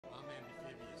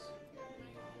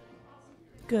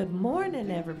Good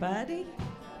morning, everybody.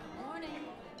 Morning.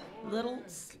 Little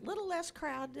less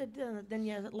crowded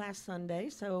than last Sunday,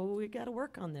 so we got to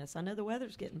work on this. I know the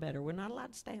weather's getting better. We're not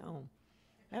allowed to stay home.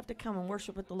 We have to come and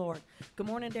worship with the Lord. Good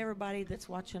morning to everybody that's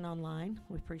watching online.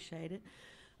 We appreciate it.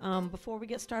 Before we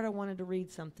get started, I wanted to read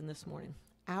something this morning.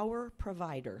 Our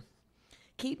provider.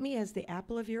 Keep me as the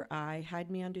apple of your eye.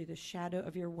 Hide me under the shadow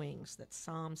of your wings. That's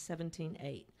Psalm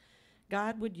 17:8.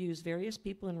 God would use various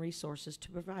people and resources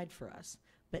to provide for us,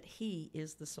 but He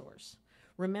is the source.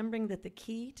 Remembering that the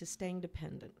key to staying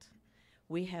dependent.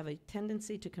 We have a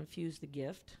tendency to confuse the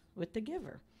gift with the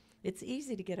giver. It's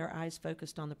easy to get our eyes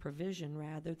focused on the provision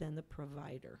rather than the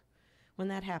provider. When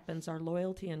that happens, our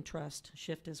loyalty and trust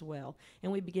shift as well,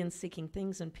 and we begin seeking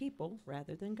things and people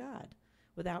rather than God.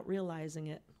 Without realizing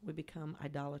it, we become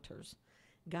idolaters.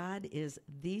 God is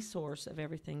the source of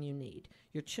everything you need.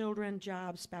 Your children,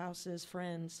 jobs, spouses,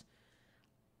 friends,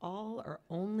 all are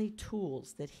only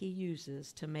tools that He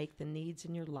uses to make the needs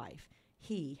in your life.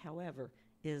 He, however,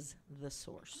 is the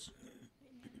source.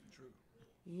 True.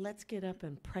 Let's get up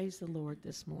and praise the Lord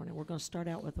this morning. We're going to start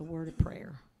out with a word of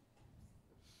prayer.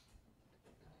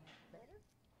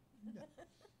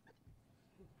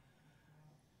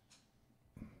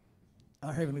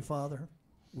 Our Heavenly Father,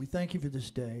 we thank You for this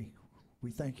day. We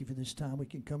thank You for this time we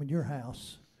can come in Your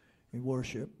house and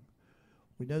worship.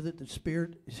 We know that the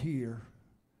Spirit is here.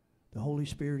 The Holy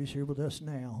Spirit is here with us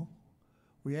now.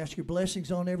 We ask Your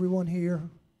blessings on everyone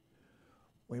here.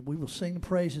 We will sing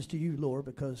praises to You, Lord,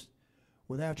 because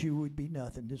without You we'd be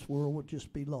nothing. This world would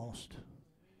just be lost.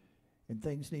 And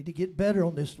things need to get better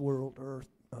on this world, earth,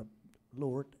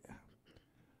 Lord.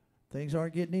 Things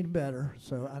aren't getting any better,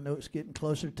 so I know it's getting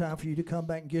closer to time for You to come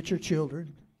back and get Your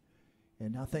children.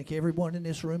 And I think everyone in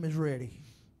this room is ready.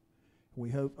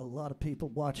 We hope a lot of people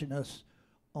watching us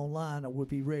online would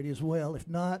be ready as well. If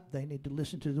not, they need to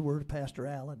listen to the word of Pastor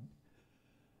Allen.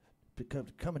 Because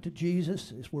coming to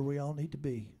Jesus is where we all need to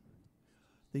be.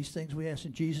 These things we ask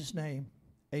in Jesus' name.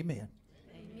 Amen.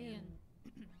 Amen.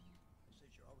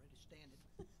 Since you're already standing.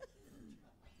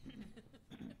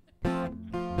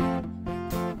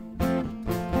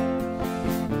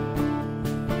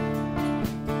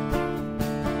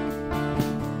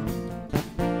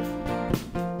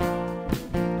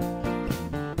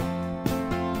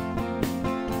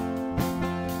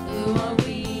 Who are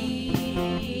we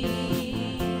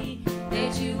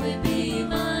that You would be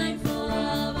mindful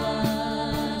of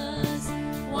us?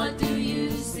 What do You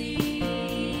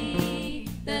see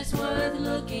that's worth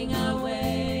looking our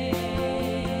way?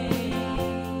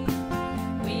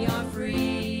 We are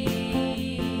free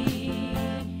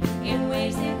in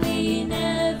ways that we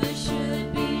never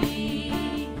should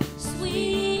be.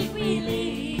 Sweet release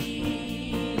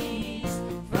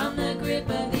from the grip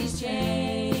of these chains.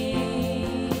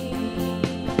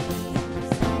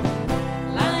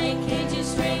 Like cages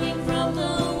straining from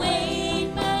the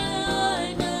weight, my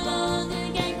heart no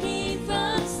longer can keep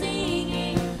from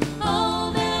singing.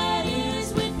 All that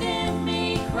is within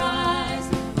me cries,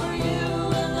 for You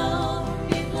alone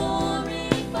be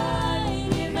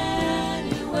glorified,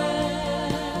 Emmanuel,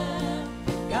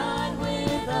 God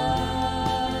with us.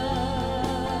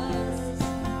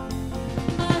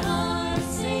 My heart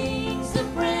sings a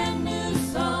brand new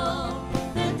song.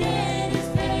 The dead is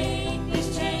paid,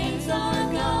 these chains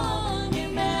are gone.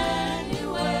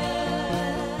 Emmanuel,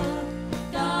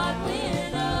 God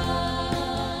with us.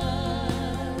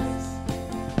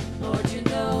 Lord, You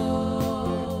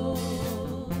know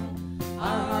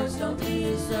our hearts don't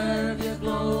deserve Your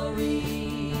glory.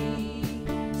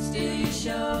 Still You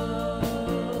show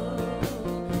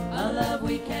a love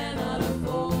we cannot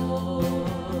afford.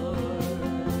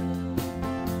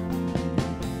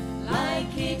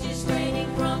 Like cages straining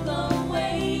from the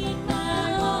weight,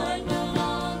 my heart no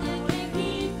longer can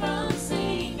keep from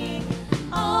singing.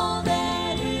 All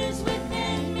that is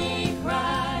within me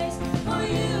cries, for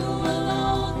You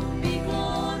alone be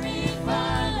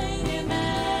glorified,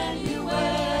 Emmanuel,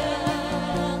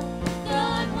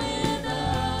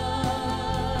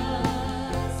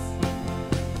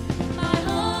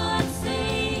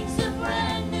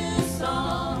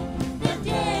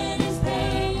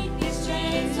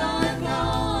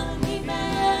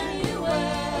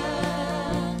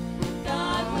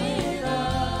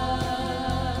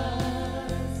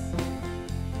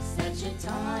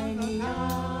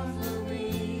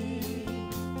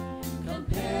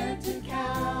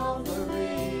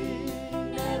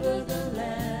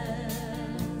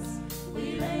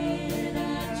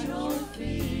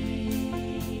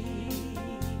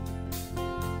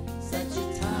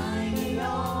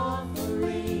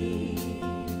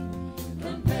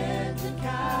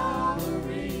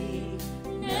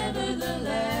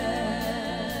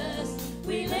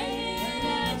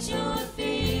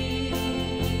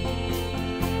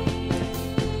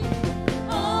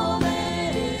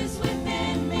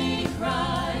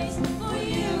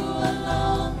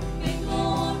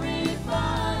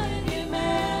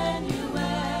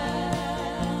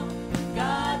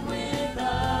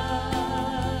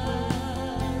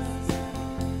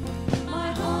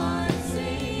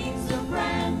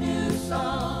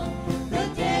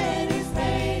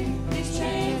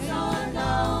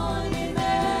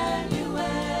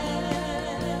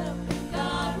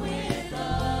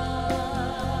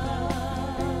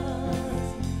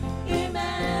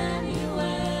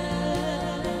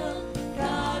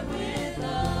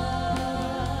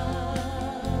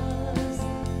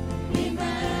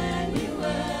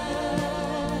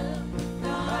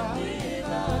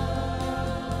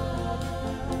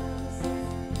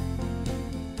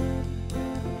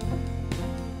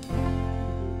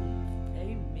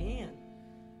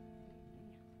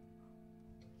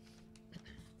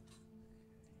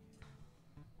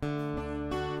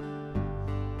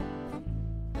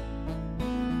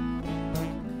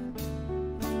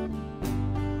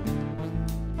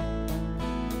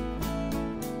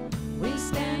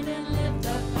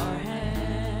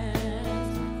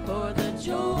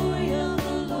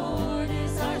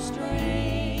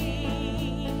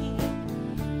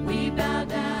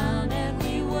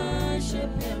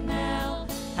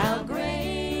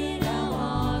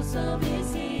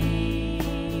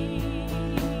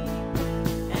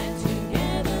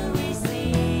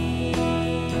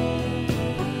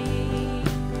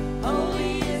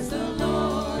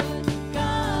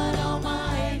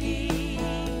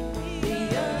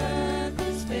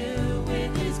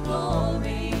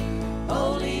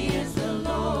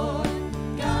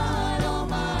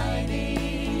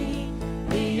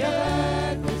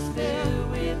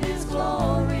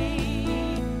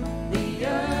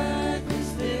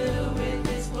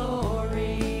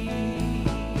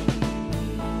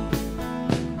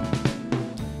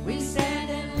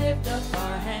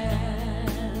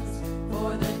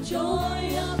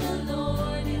 joy of the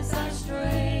Lord is our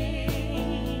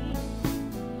strength.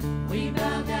 We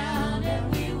bow down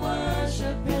and we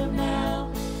worship Him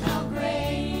now. How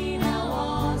great, how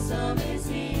awesome is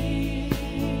He.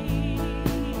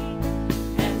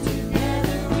 And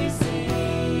together we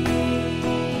sing,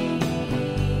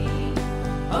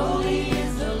 holy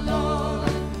is the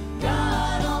Lord,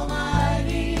 God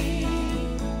Almighty.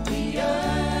 The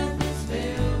earth is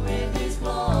filled with His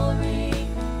glory.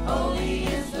 Holy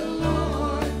is the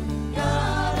Lord,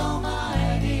 God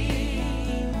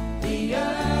Almighty. The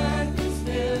earth is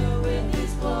filled with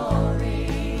His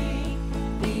glory.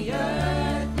 The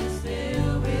earth is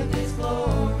filled with His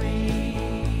glory.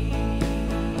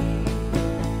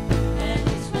 And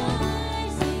it's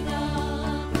rising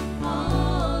up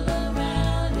all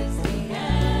around. It's the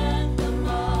anthem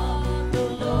of the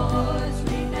Lord's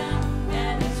renown.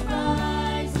 And it's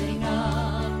rising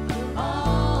up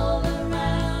all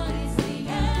around. It's the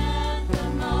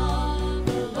anthem of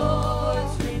the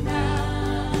Lord's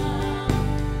renown.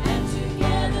 And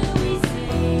together we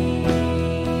sing.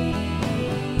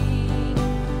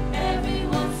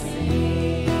 Everyone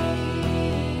sing.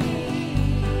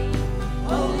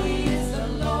 Holy is the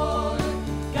Lord,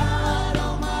 God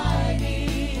Almighty.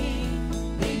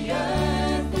 The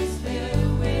earth is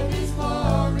filled with His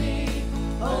glory.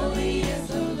 Holy is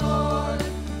the Lord,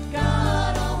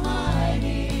 God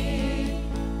Almighty.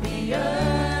 The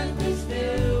earth is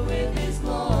filled with His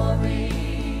glory.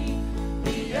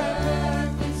 The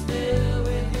earth is filled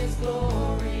with His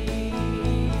glory.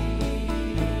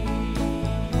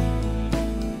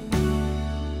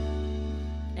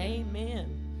 Amen.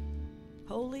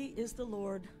 Holy is the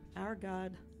Lord, our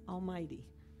God Almighty,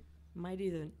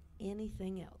 mightier than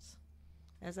anything else.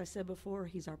 As I said before,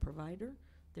 He's our provider.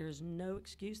 There is no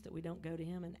excuse that we don't go to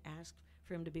Him and ask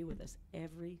for Him to be with us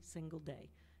every single day.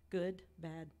 Good,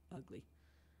 bad, ugly.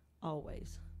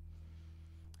 Always.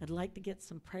 I'd like to get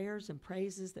some prayers and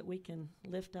praises that we can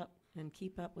lift up and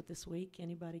keep up with this week.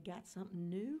 Anybody got something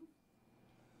new?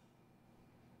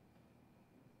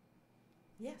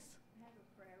 Yes. I have a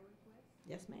prayer request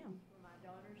Yes, ma'am. for my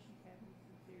daughter. She's having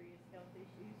some serious health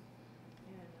issues,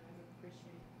 and I would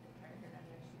appreciate the prayer, and I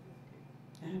know she would too.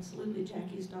 Absolutely.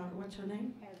 Jackie's daughter, what's her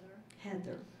name? Heather.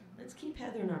 Heather. Let's keep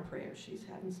Heather in our prayers. She's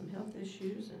having some health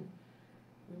issues, and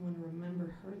we want to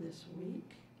remember her this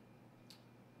week.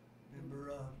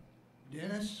 Remember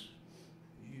Dennis?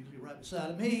 He's usually right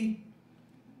beside of me.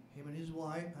 Him and his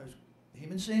wife,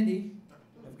 him and Cindy,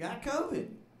 have got COVID.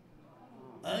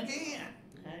 Again.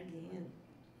 Again.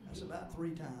 That's about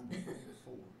 3 times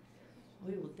before.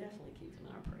 We will definitely keep them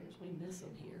in our prayers. We miss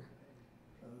them here.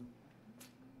 So, what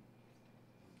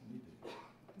can you do?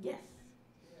 Yes.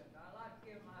 Yes, I'd like to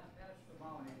give my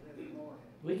testimony this morning.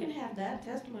 We can have that.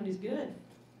 Testimony's good.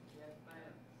 Yes,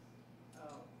 ma'am.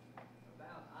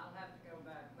 I'll have to go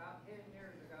back. About 10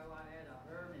 years ago, I had a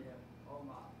hernia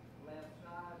on my left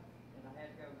side, and I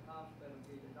had to go to the hospital to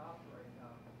get it operated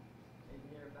on. And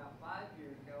here, about 5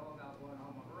 years ago, I got one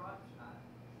on my right side.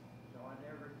 So I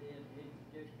never did. It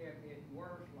just kept getting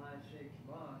worse the last 6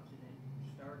 months, and it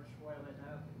started swelling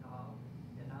up and all.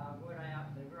 And I went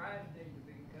out. The grass needed to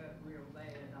be cut real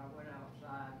bad. I went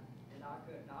outside, and I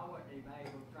wasn't even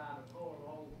able to try to pull the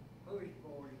old push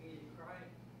board to get it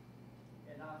cranked.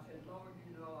 And I said, Lord,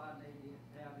 you know I need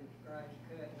to have this grass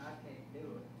cut, and I can't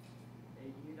do it.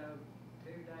 And 2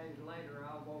 days later,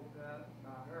 I woke up,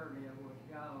 my hernia was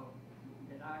gone,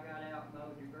 and I got out and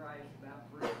mowed the grass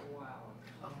about 3 or 4 hours.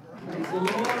 Praise the Lord.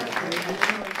 Praise the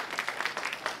Lord.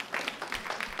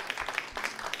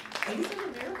 He's in the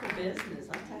miracle business,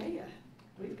 I tell you.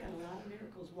 We've got a lot of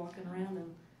miracles walking around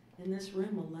in this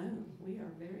room alone. We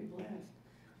are very blessed.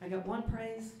 I got one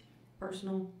praise,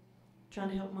 personal, trying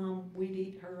to help Mom weed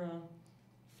eat her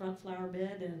front flower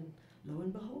bed, and lo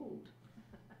and behold,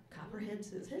 Copperhead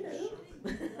says hello.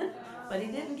 But he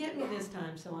didn't get me this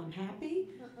time, so I'm happy.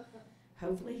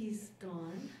 Hopefully he's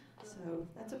gone. So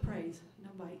that's a praise,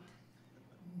 no bite.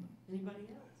 Anybody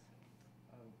else?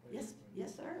 Yes,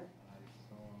 yes, sir.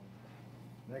 So,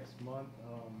 next month,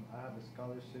 I have a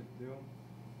scholarship due.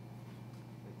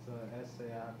 It's an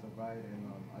essay I have to write,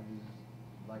 and I just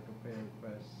like a prayer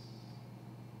request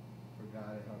for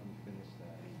God to help me finish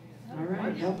that. All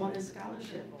right, help on this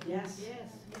scholarship. Yes.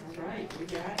 Yes. That's right, we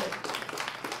got it.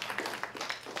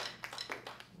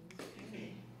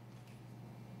 Okay.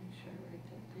 Make sure I write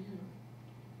that down.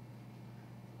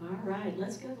 All right,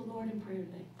 let's go to the Lord in prayer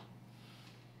today.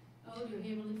 Oh, dear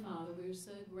Heavenly Father, we are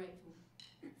so grateful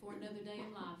for another day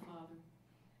of life, Father.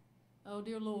 Oh,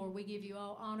 dear Lord, we give you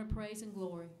all honor, praise, and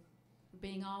glory for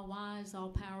being all wise, all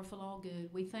powerful, all good.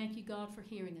 We thank you, God, for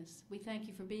hearing us. We thank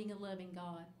you for being a loving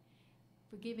God.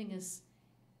 for giving us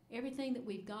everything that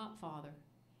we've got, Father.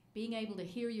 Being able to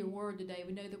hear your word today,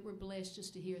 we know that we're blessed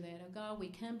just to hear that. Oh God, we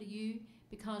come to you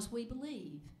because we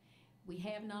believe. We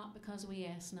have not because we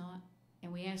ask not,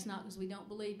 and we ask not because we don't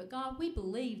believe. But God, we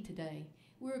believe today.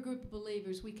 We're a group of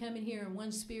believers. We come in here in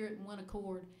one spirit and one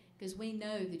accord because we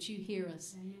know that you hear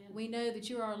us. Amen. We know that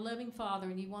you're our loving Father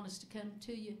and you want us to come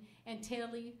to you and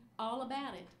tell you all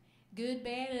about it. Good,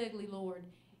 bad, ugly, Lord,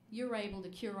 you're able to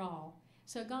cure all.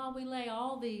 So God, we lay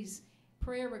all these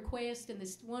prayer requests and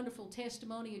this wonderful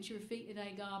testimony at your feet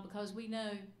today, God, because we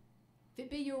know if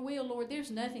it be your will, Lord,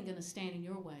 there's nothing going to stand in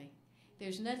your way.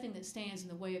 There's nothing that stands in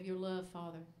the way of your love,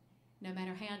 Father. No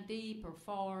matter how deep or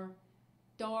far,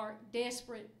 dark,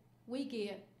 desperate we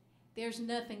get, there's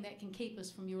nothing that can keep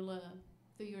us from your love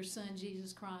through your Son,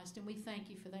 Jesus Christ. And we thank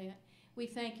you for that. We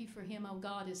thank you for him, oh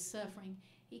God, his suffering.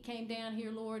 He came down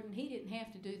here, Lord, and he didn't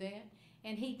have to do that.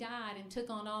 And he died and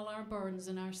took on all our burdens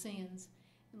and our sins.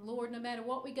 And Lord, no matter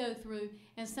what we go through,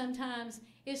 and sometimes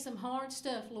it's some hard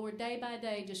stuff, Lord, day by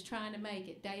day, just trying to make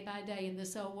it day by day in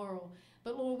this old world.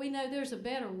 But Lord, we know there's a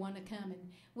better one coming.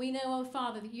 We know, oh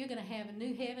Father, that you're going to have a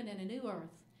new heaven and a new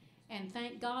earth. And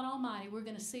thank God Almighty, we're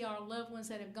going to see our loved ones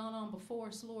that have gone on before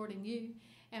us, Lord, and you.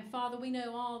 And Father, we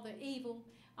know all the evil,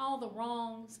 all the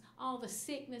wrongs, all the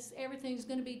sickness, everything's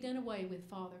going to be done away with,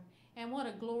 Father. And what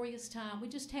a glorious time. We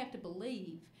just have to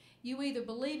believe. You either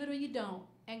believe it or you don't.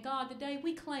 And God, today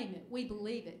we claim it. We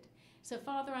believe it. So,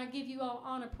 Father, I give you all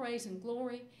honor, praise, and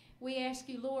glory. We ask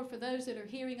you, Lord, for those that are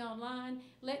hearing online,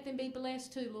 let them be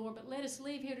blessed too, Lord. But let us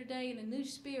leave here today in a new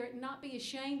spirit and not be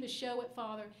ashamed to show it,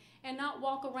 Father, and not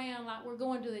walk around like we're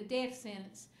going to the death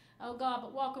sentence. Oh, God,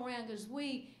 but walk around because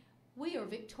we are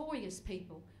victorious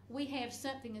people. We have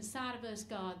something inside of us,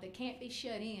 God, that can't be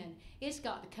shut in. It's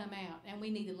got to come out, and we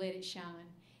need to let it shine.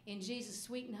 In Jesus'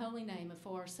 sweet and holy name, and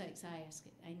for our sakes, I ask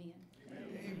it. Amen.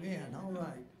 Amen. All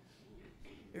right.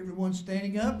 Everyone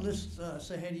standing up. Let's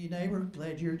say hey to your neighbor.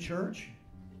 Glad you're at church.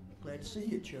 Glad to see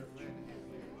you at church.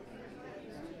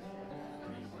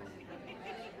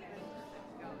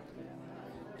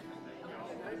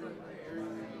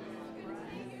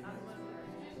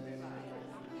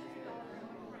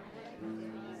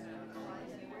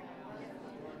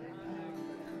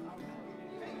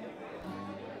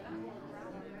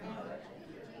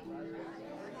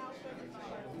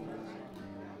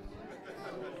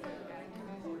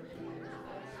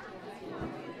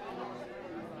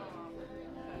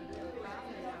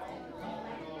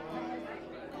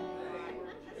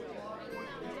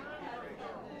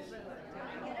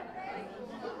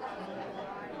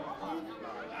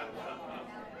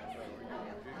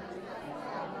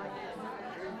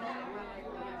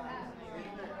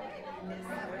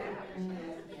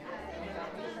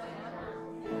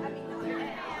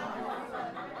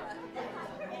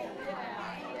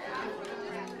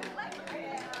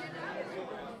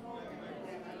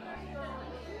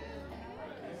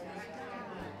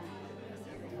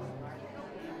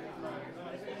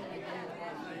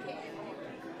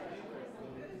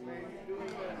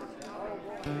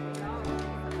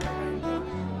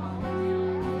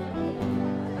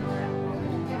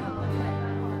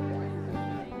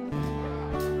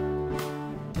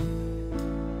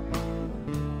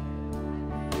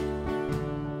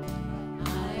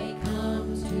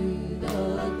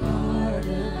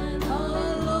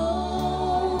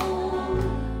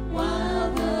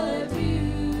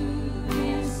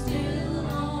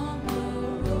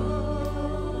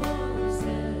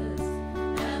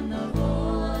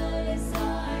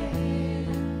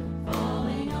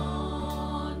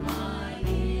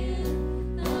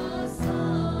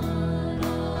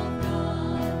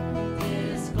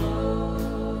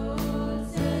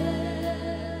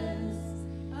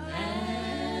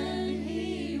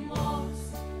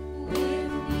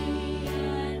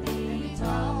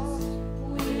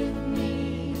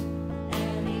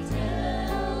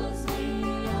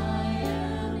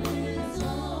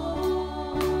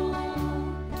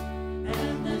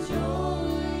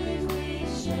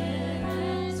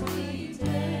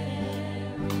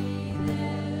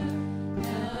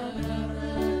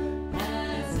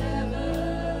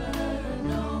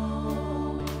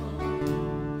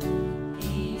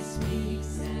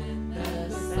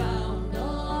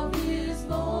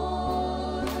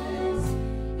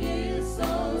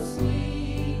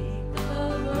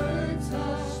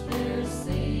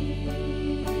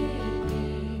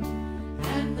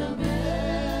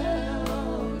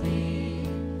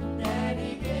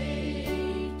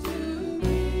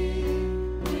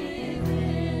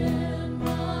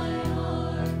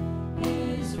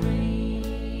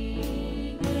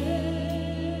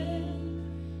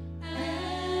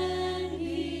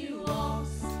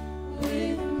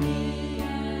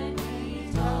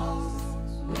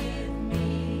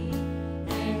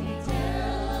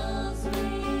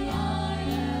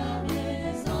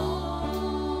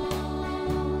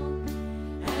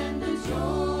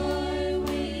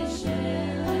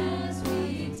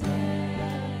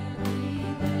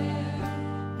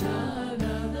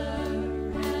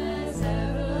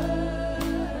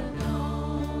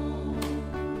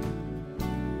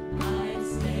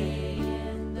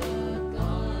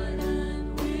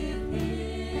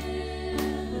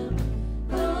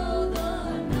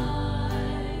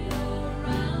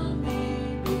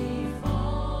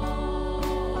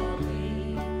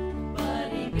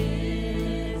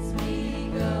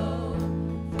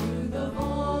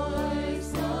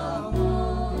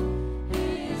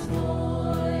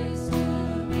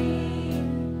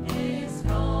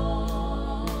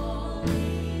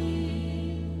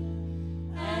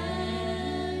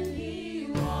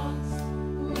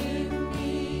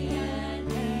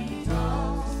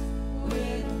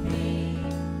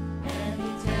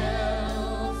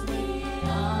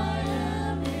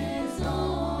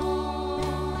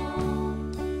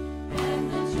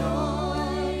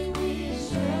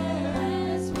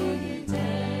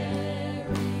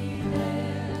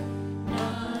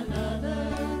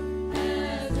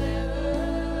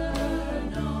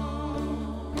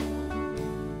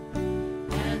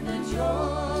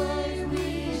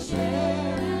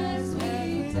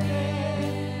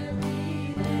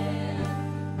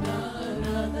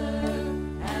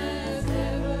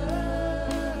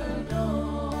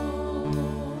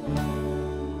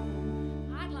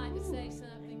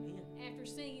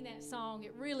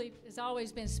 really has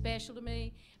always been special to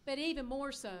me. But even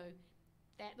more so,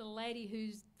 that little lady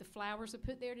who's the flowers are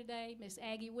put there today, Miss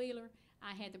Aggie Wheeler,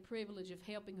 I had the privilege of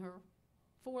helping her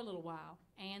for a little while,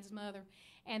 Ann's mother.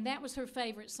 And that was her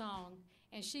favorite song.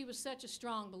 And she was such a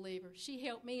strong believer. She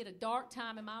helped me at a dark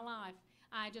time in my life.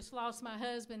 I just lost my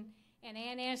husband, and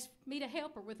Ann asked me to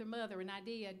help her with her mother, and I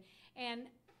did. And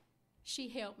she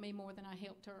helped me more than I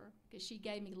helped her because she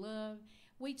gave me love.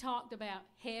 We talked about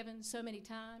heaven so many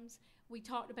times. We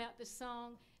talked about this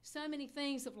song, so many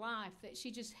things of life that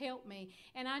she just helped me.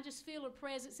 And I just feel her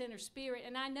presence in her spirit,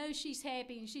 and I know she's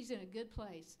happy and she's in a good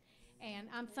place. And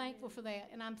I'm thankful for that,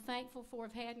 and I'm thankful for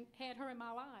having had her in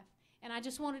my life. And I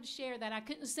just wanted to share that. I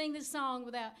couldn't sing this song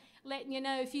without letting you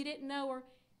know, if you didn't know her,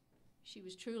 she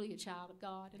was truly a child of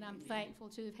God, and I'm thankful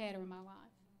to have had her in my life.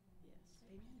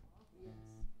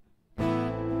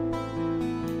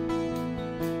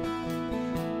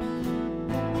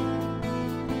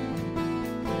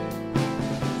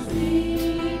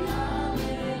 Sing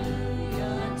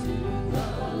hallelujah to the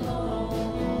Lord.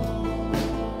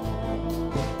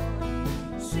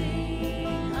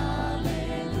 Sing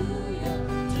hallelujah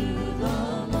to the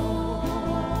Lord.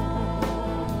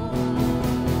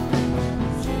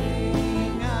 Sing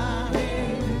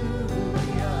hallelujah.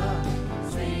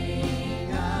 Sing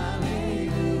hallelujah.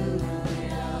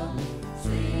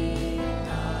 Sing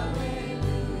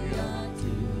hallelujah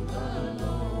to the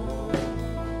Lord.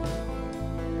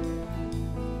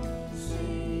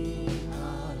 Sing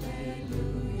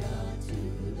hallelujah to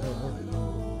the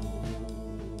Lord.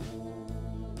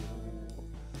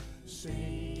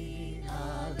 Sing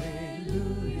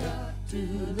hallelujah to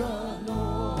the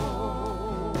Lord.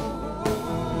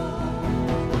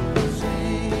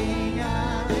 Sing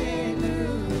hallelujah.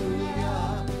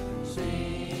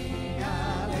 Sing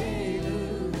hallelujah.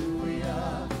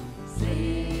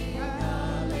 Sing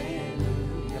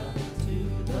hallelujah to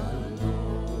the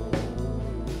Lord.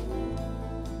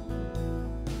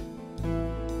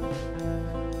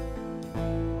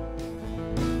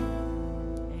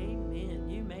 Amen.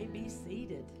 You may be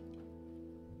seated.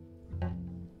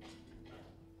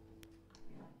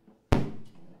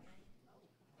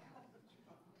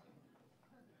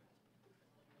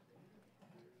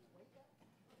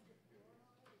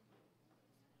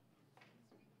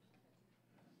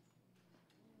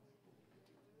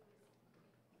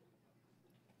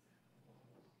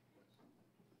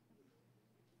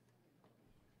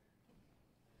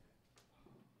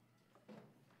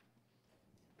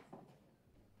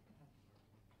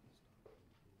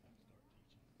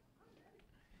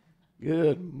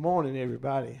 Good morning,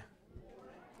 everybody.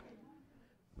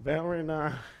 Valerie and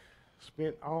I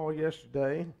spent all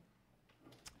yesterday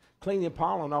cleaning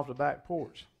pollen off the back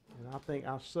porch, and I think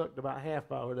I sucked about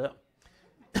half of it up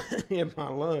in my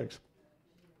lungs.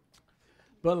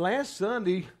 But last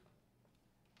Sunday,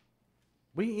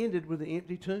 we ended with an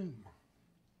empty tomb.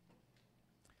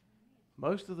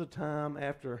 Most of the time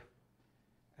after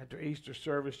Easter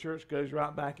service, church goes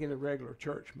right back into regular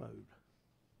church mode.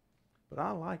 But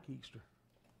I like Easter.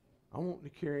 I want to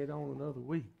carry it on another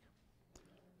week.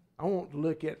 I want to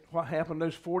look at what happened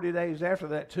those 40 days after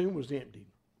that tomb was emptied.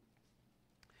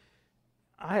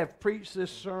 I have preached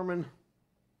this sermon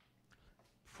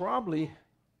probably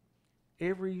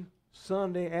every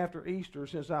Sunday after Easter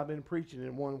since I've been preaching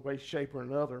in one way, shape, or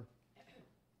another.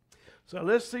 So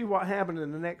let's see what happened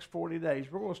in the next 40 days.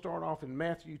 We're going to start off in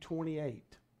Matthew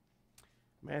 28.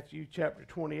 Matthew chapter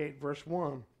 28, verse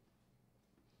 1.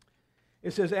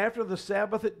 It says, after the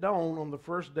Sabbath at dawn on the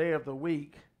first day of the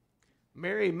week,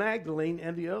 Mary Magdalene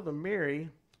and the other Mary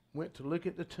went to look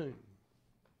at the tomb.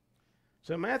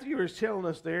 So Matthew is telling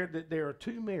us there that there are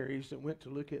two Marys that went to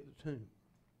look at the tomb.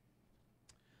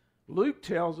 Luke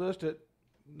tells us that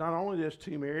not only there's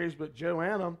two Marys, but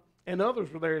Joanna and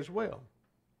others were there as well.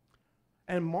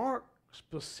 And Mark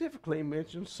specifically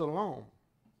mentions Salome.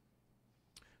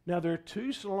 Now there are two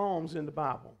Salomes in the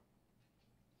Bible.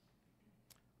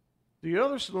 The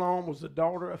other Salome was the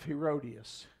daughter of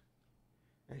Herodias,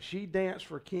 and she danced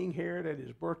for King Herod at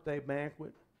his birthday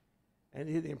banquet, and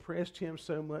it impressed him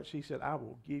so much he said, I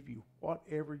will give you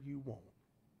whatever you want.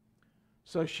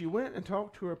 So she went and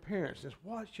talked to her parents and said,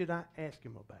 what should I ask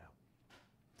him about?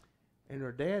 And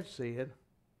her dad said,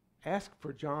 ask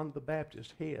for John the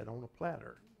Baptist's head on a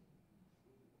platter.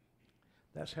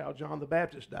 That's how John the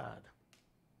Baptist died.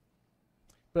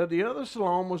 But the other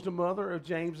Salome was the mother of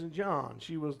James and John.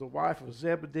 She was the wife of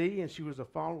Zebedee, and she was a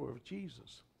follower of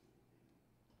Jesus.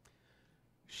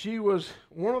 She was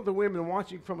one of the women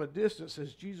watching from a distance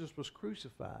as Jesus was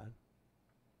crucified.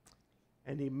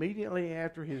 And immediately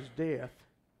after his death,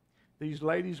 these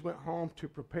ladies went home to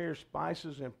prepare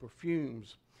spices and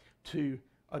perfumes to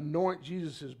anoint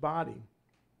Jesus' body.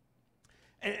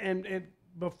 And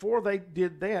before they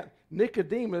did that,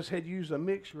 Nicodemus had used a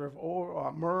mixture of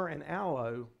oil, myrrh and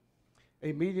aloe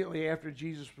immediately after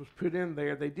Jesus was put in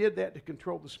there. They did that to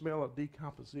control the smell of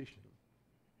decomposition.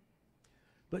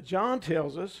 But John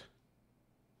tells us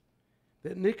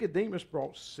that Nicodemus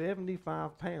brought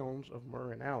 75 pounds of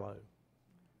myrrh and aloe.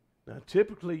 Now,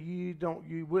 typically,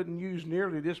 you wouldn't use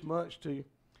nearly this much to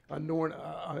anoint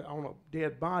on a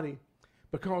dead body,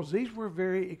 because these were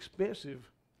very expensive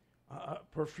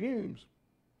perfumes.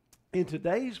 In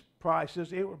today's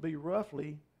prices, it would be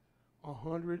roughly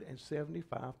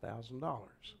 $175,000.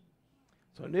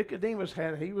 So Nicodemus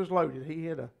he was loaded. He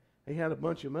had a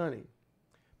bunch of money.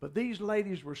 But these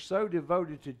ladies were so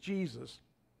devoted to Jesus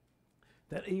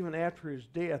that even after his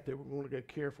death, they were going to go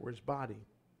care for his body.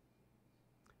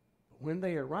 But when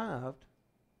they arrived,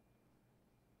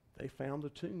 they found the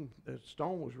tomb. The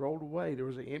stone was rolled away. There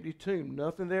was an empty tomb,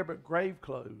 nothing there but grave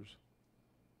clothes.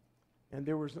 And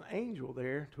there was an angel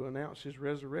there to announce his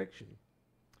resurrection.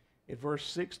 In verse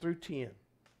 6 through 10.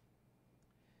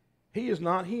 He is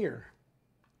not here.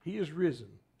 He is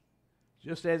risen,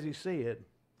 just as he said.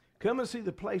 Come and see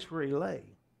the place where he lay.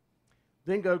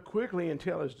 Then go quickly and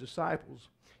tell his disciples,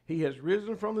 he has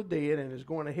risen from the dead and is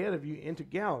going ahead of you into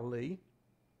Galilee.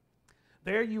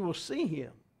 There you will see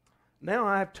him. Now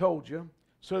I have told you.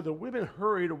 So the women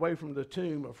hurried away from the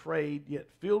tomb, afraid,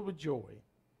 yet filled with joy,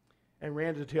 and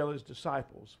ran to tell his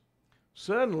disciples.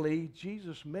 Suddenly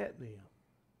Jesus met them.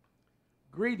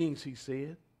 Greetings, he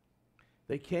said.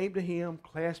 They came to him,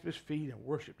 clasped his feet, and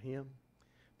worshiped him.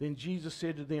 Then Jesus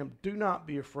said to them, do not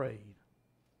be afraid.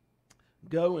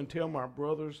 Go and tell my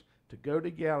brothers to go to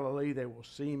Galilee. They will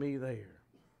see me there.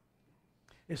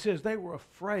 It says they were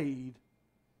afraid,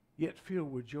 yet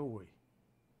filled with joy.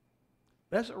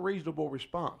 That's a reasonable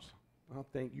response. I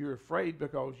think you're afraid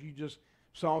because you just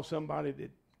saw somebody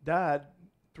that died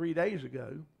 3 days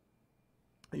ago.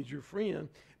 He's your friend,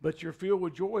 but you're filled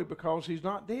with joy because he's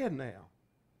not dead now.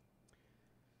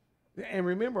 And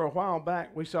remember, a while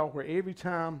back we saw where every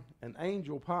time an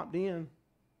angel popped in,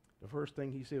 the first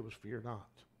thing he said was, fear not.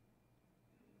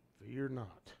 Fear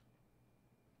not.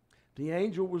 The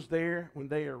angel was there when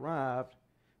they arrived.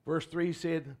 Verse 3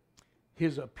 said,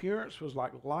 his appearance was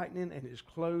like lightning and his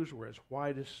clothes were as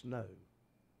white as snow.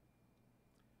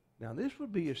 Now this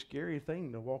would be a scary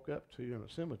thing to walk up to in a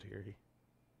cemetery.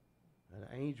 An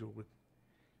angel with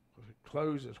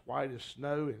clothes as white as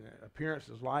snow and appearance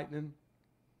as lightning.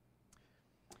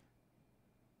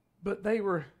 But they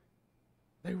were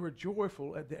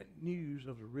joyful at that news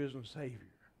of the risen Savior.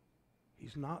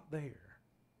 He's not there.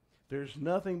 There's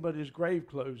nothing but his grave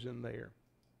clothes in there.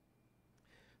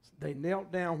 They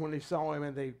knelt down when they saw him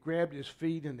and they grabbed his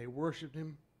feet and they worshiped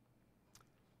him.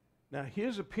 Now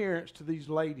his appearance to these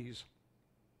ladies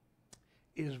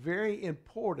is very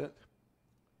important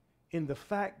in the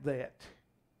fact that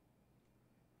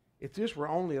if this were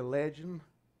only a legend,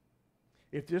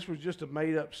 if this was just a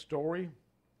made-up story,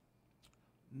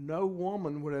 no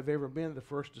woman would have ever been the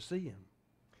first to see him.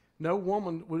 No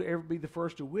woman would ever be the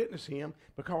first to witness him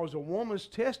because a woman's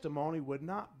testimony would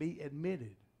not be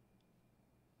admitted.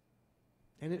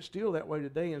 And it's still that way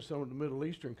today in some of the Middle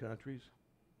Eastern countries.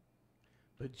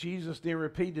 But Jesus then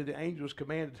repeated the angel's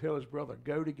command to tell his brother,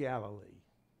 go to Galilee.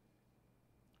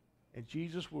 And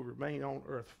Jesus will remain on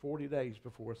earth 40 days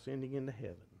before ascending into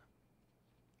heaven.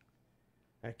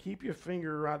 Now keep your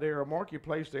finger right there, or mark your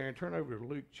place there, and turn over to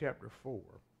Luke chapter 4.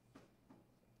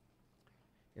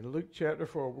 In Luke chapter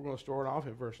 4, we're going to start off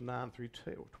in verse 9 through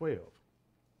 12. It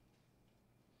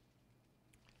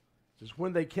says,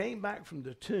 when they came back from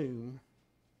the tomb,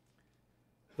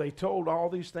 they told all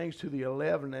these things to the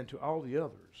 11 and to all the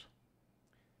others.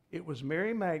 It was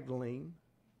Mary Magdalene,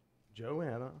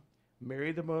 Joanna,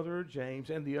 Mary the mother of James,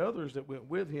 and the others that went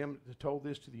with him that told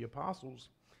this to the apostles.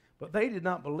 But they did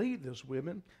not believe this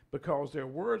women because their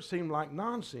words seemed like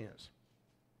nonsense.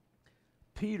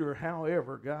 Peter,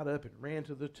 however, got up and ran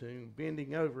to the tomb.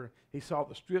 Bending over, he saw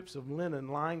the strips of linen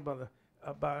lying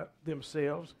by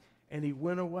themselves, and he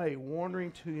went away,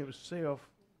 wondering to himself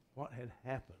what had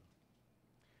happened.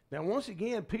 Now, once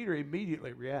again, Peter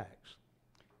immediately reacts.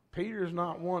 Peter is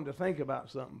not one to think about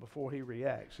something before he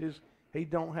reacts. He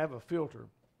don't have a filter.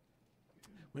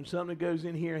 When something goes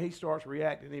in here, he starts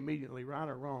reacting immediately, right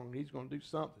or wrong. He's going to do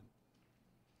something.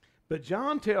 But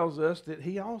John tells us that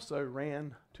he also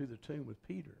ran to the tomb with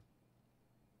Peter.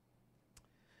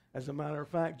 As a matter of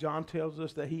fact, John tells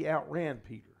us that he outran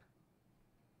Peter.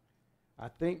 I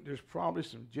think there's probably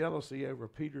some jealousy over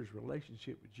Peter's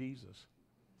relationship with Jesus,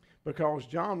 because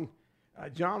John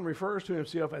refers to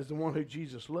himself as the one who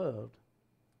Jesus loved.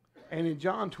 And in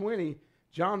John 20,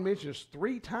 John mentions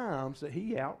 3 times that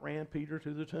he outran Peter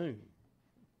to the tomb.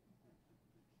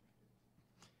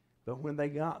 But when they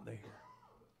got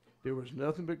there was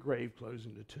nothing but grave clothes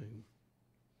in the tomb.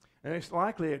 And it's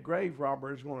likely a grave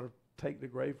robber is going to take the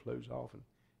grave clothes off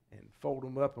and fold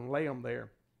them up and lay them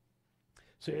there.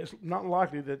 So it's not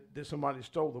likely that somebody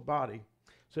stole the body.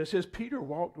 So it says Peter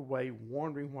walked away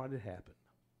wondering what had happened.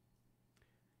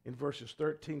 In verses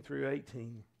 13 through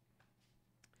 18,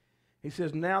 he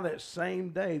says, now that same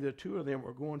day the 2 of them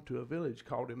were going to a village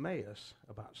called Emmaus,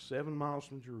 about 7 miles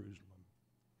from Jerusalem.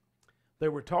 They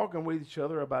were talking with each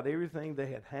other about everything that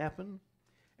had happened.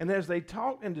 And as they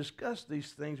talked and discussed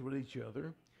these things with each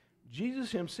other,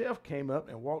 Jesus himself came up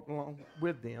and walked along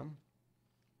with them,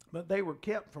 but they were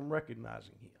kept from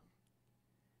recognizing him.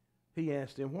 He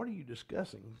asked them, what are you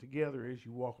discussing together as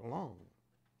you walk along?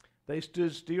 They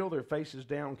stood still, their faces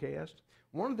downcast.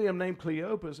 One of them, named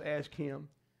Cleopas, asked him,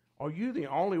 are you the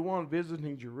only one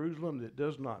visiting Jerusalem that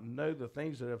does not know the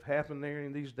things that have happened there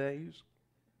in these days?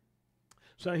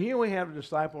 So here we have a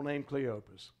disciple named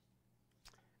Cleopas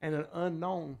and an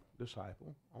unknown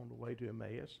disciple on the way to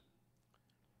Emmaus.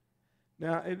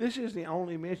 Now, this is the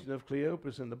only mention of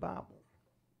Cleopas in the Bible.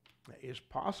 It's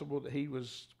possible that he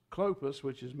was Clopas,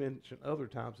 which is mentioned other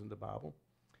times in the Bible.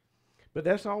 But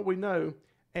that's all we know.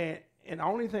 And the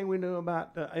only thing we know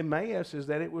about Emmaus is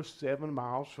that it was 7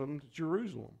 miles from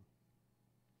Jerusalem.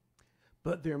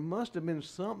 But there must have been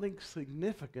something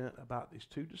significant about these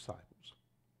 2 disciples.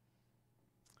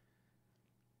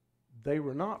 They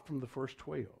were not from the first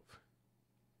 12.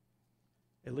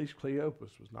 At least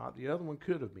Cleopas was not. The other one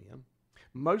could have been.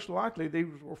 Most likely they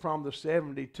were from the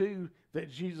 72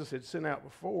 that Jesus had sent out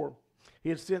before. He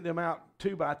had sent them out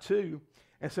 2 by 2.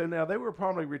 And so now they were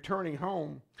probably returning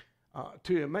home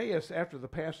to Emmaus after the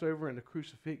Passover and the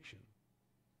crucifixion.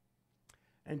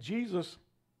 And Jesus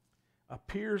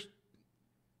appears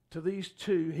to these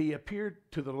 2. He appeared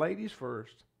to the ladies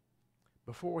first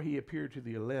before he appeared to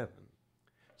the 11.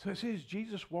 So it says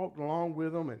Jesus walked along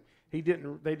with them, and they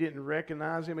didn't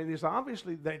recognize him. And it's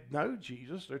obviously they know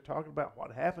Jesus. They're talking about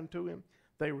what happened to him.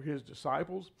 They were his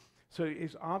disciples. So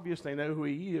it's obvious they know who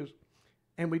he is.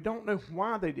 And we don't know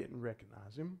why they didn't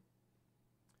recognize him.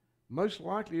 Most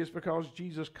likely it's because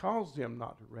Jesus caused them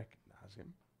not to recognize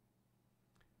him.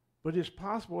 But it's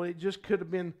possible it just could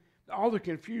have been all the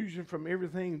confusion from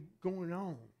everything going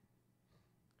on.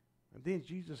 And then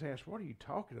Jesus asked, what are you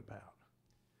talking about?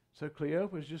 So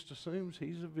Cleopas just assumes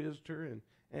he's a visitor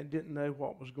and didn't know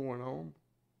what was going on.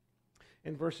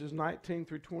 In verses 19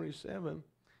 through 27,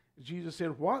 Jesus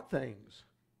said, what things?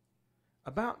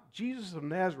 About Jesus of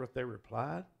Nazareth, they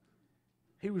replied.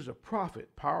 He was a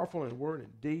prophet, powerful in word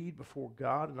and deed before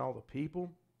God and all the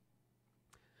people.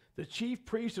 The chief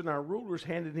priests and our rulers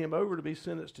handed him over to be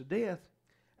sentenced to death,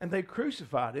 and they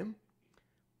crucified him.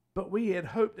 But we had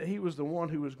hoped that he was the one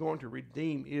who was going to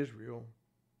redeem Israel.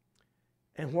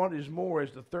 And what is more,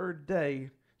 is the 3rd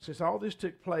day since all this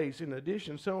took place, in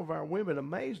addition, some of our women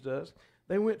amazed us.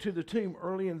 They went to the tomb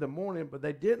early in the morning, but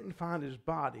they didn't find his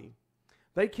body.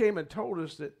 They came and told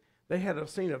us that they had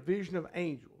seen a vision of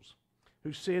angels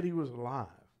who said he was alive.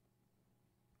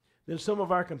 Then some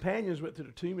of our companions went to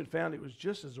the tomb and found it was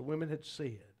just as the women had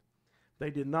said.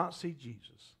 They did not see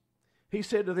Jesus. He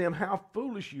said to them, how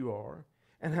foolish you are,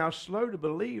 and how slow to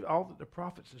believe all that the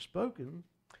prophets have spoken.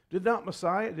 Did not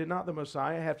the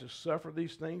Messiah have to suffer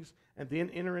these things and then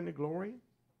enter into glory?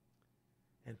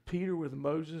 And Peter with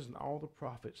Moses and all the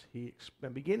prophets,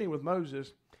 beginning with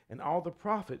Moses and all the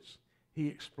prophets, he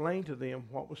explained to them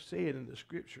what was said in the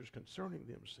scriptures concerning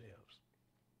themselves.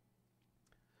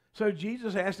 So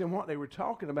Jesus asked them what they were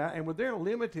talking about, and with their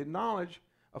limited knowledge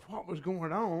of what was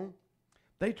going on,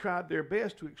 they tried their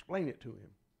best to explain it to him.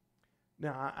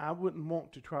 Now, I wouldn't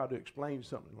want to try to explain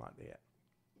something like that.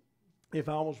 If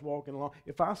I was walking along,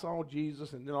 if I saw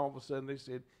Jesus and then all of a sudden they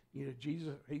said,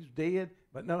 Jesus, he's dead,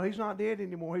 but no, he's not dead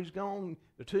anymore. He's gone.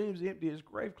 The tomb's empty. His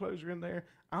grave clothes are in there.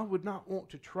 I would not want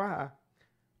to try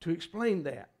to explain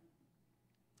that.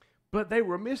 But they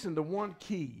were missing the one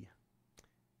key,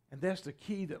 and that's the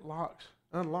key that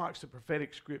unlocks the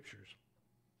prophetic scriptures.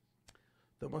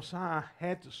 The Messiah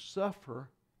had to suffer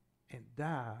and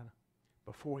die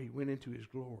before he went into his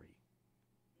glory.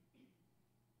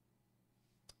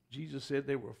 Jesus said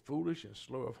they were foolish and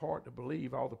slow of heart to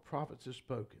believe all the prophets had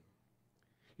spoken.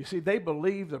 You see, they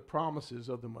believed the promises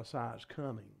of the Messiah's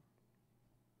coming.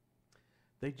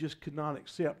 They just could not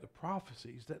accept the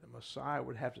prophecies that the Messiah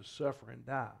would have to suffer and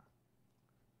die.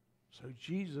 So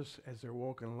Jesus, as they're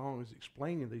walking along, is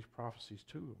explaining these prophecies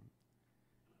to them.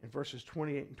 In verses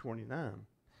 28 and 29,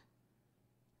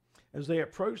 as they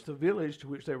approached the village to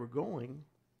which they were going,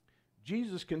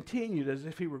 Jesus continued as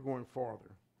if he were going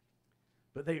farther.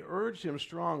 But they urged him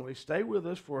strongly, "Stay with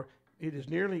us, for it is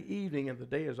nearly evening and the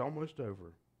day is almost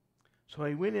over." So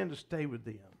he went in to stay with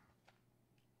them.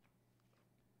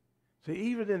 See,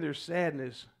 even in their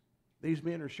sadness, these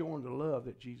men are showing the love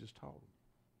that Jesus taught them.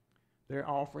 They're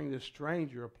offering this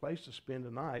stranger a place to spend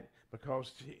the night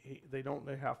because they don't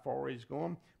know how far he's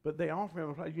going. But they offer him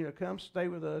a place, come stay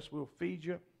with us, we'll feed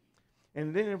you.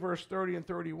 And then in verse 30 and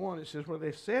 31, it says, "When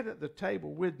they sat at the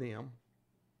table with them,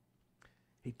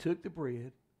 he took the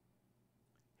bread,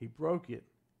 he broke it,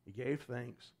 he gave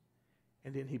thanks,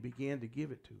 and then he began to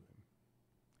give it to them.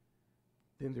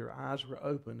 Then their eyes were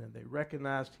opened, and they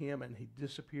recognized him, and he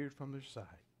disappeared from their sight."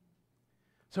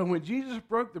 So when Jesus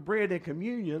broke the bread in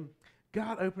communion,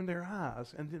 God opened their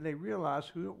eyes, and then they realized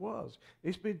who it was.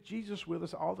 It's been Jesus with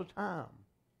us all the time.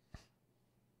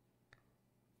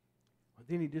 But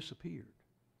then he disappeared.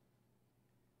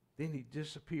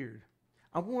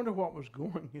 I wonder what was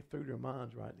going through their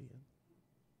minds right then.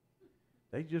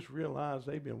 They just realized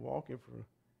they'd been walking for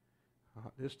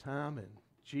this time, and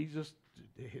Jesus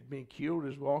had been killed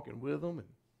as walking with them,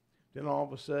 and then all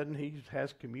of a sudden he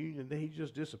has communion, and then he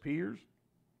just disappears.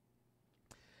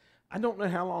 I don't know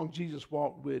how long Jesus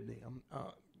walked with them.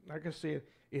 Like I said,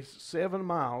 it's 7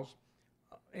 miles.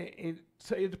 It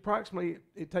takes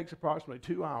approximately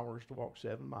 2 hours to walk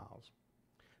 7 miles.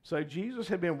 So Jesus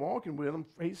had been walking with them.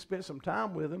 He spent some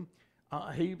time with them.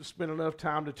 He spent enough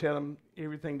time to tell them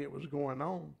everything that was going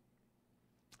on.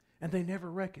 And they never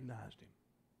recognized him.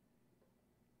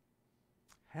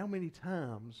 How many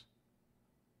times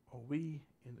are we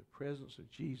in the presence of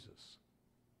Jesus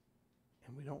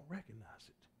and we don't recognize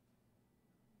it?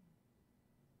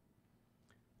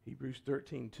 Hebrews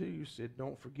 13:2 said,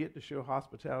 "Don't forget to show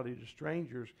hospitality to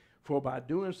strangers, for by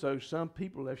doing so, some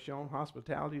people have shown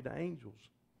hospitality to angels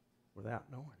without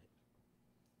knowing it."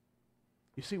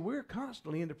 You see, we're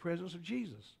constantly in the presence of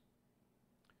Jesus.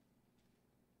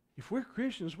 If we're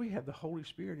Christians, we have the Holy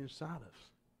Spirit inside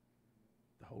us.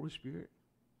 The Holy Spirit,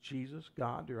 Jesus,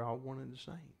 God, they're all one and the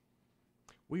same.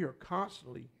 We are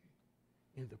constantly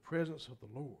in the presence of the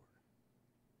Lord.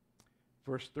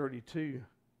 Verse 32,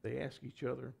 they ask each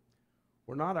other,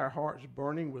 "Were not our hearts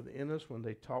burning within us when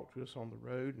they talked to us on the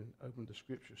road and opened the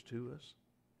scriptures to us?"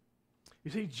 You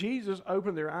see, Jesus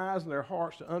opened their eyes and their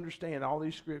hearts to understand all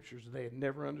these scriptures that they had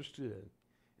never understood,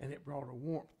 and it brought a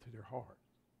warmth to their heart.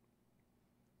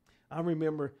 I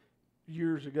remember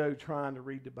years ago trying to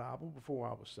read the Bible before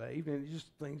I was saved, and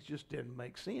things just didn't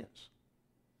make sense.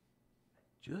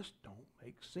 Just don't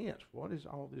make sense. What is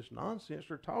all this nonsense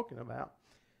they're talking about?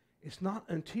 It's not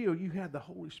until you have the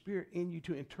Holy Spirit in you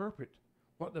to interpret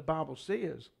what the Bible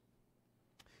says.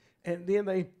 And then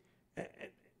they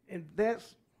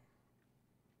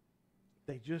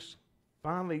just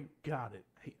finally got it.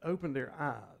 He opened their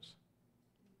eyes.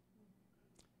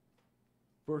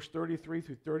 Verse 33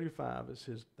 through 35, it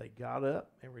says, "They got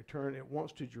up and returned at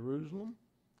once to Jerusalem.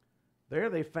 There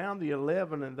they found the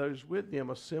 11 and those with them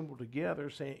assembled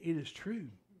together, saying, 'It is true.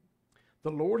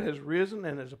 The Lord has risen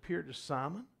and has appeared to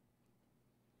Simon.'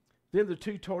 Then the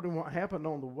two told him what happened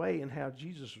on the way and how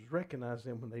Jesus was recognized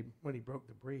them when he broke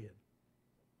the bread."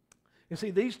 You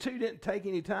see, these two didn't take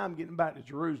any time getting back to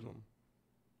Jerusalem.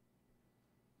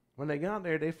 When they got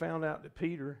there, they found out that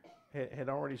Peter had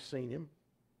already seen him.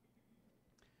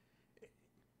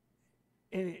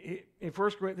 And in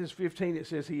 1 Corinthians 15, it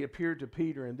says he appeared to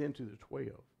Peter and then to the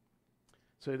 12.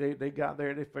 So they got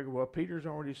there, they figured, well, Peter's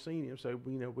already seen him, so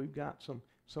we've got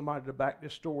somebody to back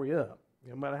this story up,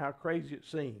 no matter how crazy it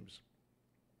seems.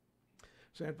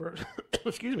 So in verse,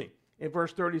 in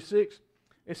verse 36,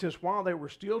 it says, "While they were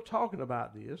still talking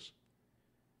about this,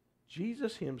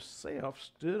 Jesus himself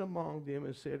stood among them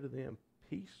and said to them,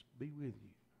 'Peace be with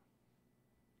you.'"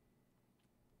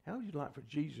 How would you like for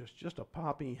Jesus just to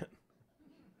pop in?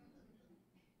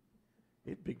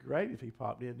 It'd be great if he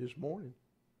popped in this morning,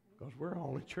 because we're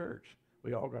all in church.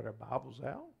 We all got our Bibles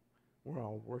out. We're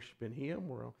all worshiping him.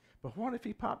 But what if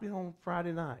he popped in on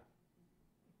Friday night?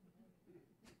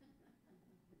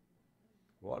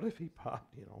 What if he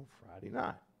popped in on Friday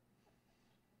night?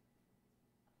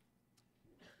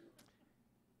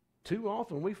 Too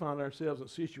often we find ourselves in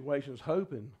situations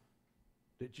hoping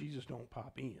that Jesus don't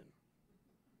pop in.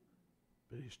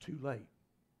 But it's too late.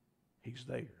 He's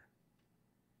there.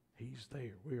 He's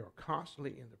there. We are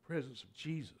constantly in the presence of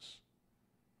Jesus.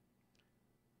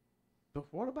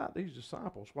 But what about these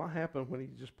disciples? What happened when he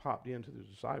just popped into the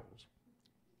disciples?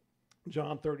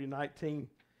 John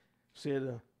 30:19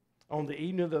 said, "On the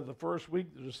evening of the first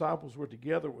week, the disciples were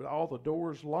together with all the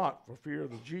doors locked for fear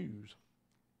of the Jews."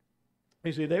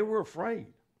 You see, they were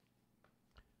afraid.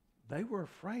 They were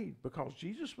afraid because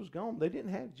Jesus was gone. They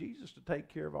didn't have Jesus to take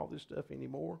care of all this stuff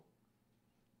anymore.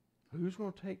 Who's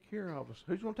going to take care of us?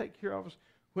 Who's going to take care of us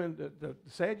when the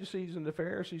Sadducees and the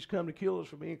Pharisees come to kill us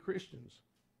for being Christians?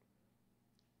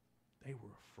 They were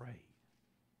afraid.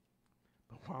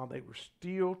 But while they were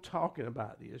still talking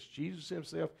about this, Jesus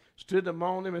himself stood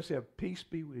among them and said, peace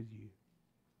be with you.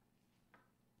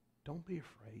 Don't be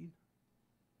afraid.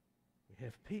 We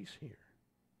have peace here.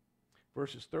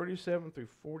 Verses 37 through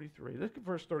 43. Look at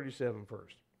verse 37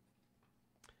 first.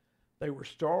 They were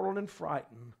startled and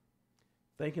frightened,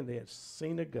 thinking they had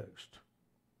seen a ghost.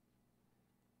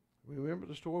 Remember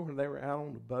the story when they were out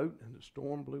on the boat and the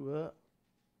storm blew up?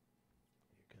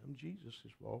 Here comes Jesus,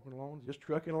 just walking along, just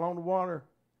trucking along the water.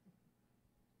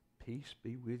 Peace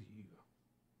be with you.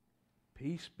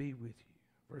 Peace be with you.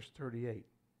 Verse 38.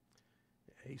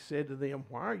 He said to them,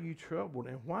 why are you troubled,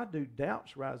 and why do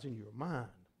doubts rise in your mind?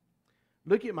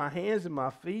 Look at my hands and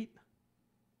my feet.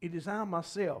 It is I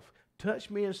myself. Touch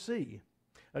me and see.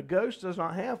 A ghost does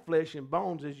not have flesh and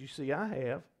bones as you see I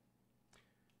have.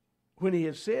 When he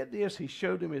had said this, he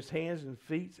showed them his hands and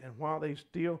feet, and while they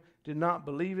still did not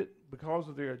believe it because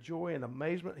of their joy and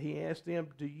amazement, he asked them,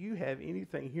 do you have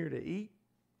anything here to eat?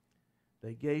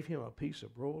 They gave him a piece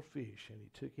of broiled fish, and he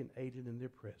took and ate it in their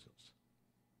presence.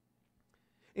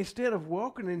 Instead of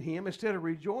welcoming him, instead of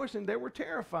rejoicing, they were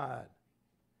terrified.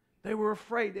 They were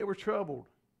afraid. They were troubled.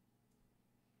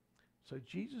 So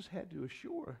Jesus had to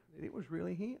assure that it was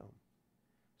really him.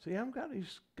 See, I've got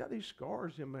these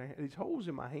scars in my, these holes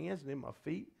in my hands and in my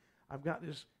feet. I've got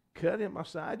this cut in my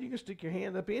side. You can stick your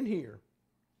hand up in here.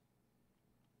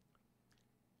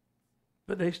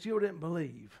 But they still didn't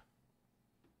believe.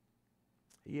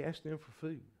 He asked them for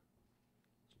food.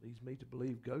 This leads me to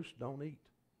believe ghosts don't eat.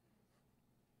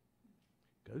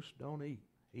 Ghosts don't eat.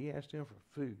 He asked him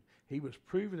for food. He was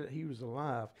proving that he was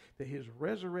alive, that his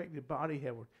resurrected body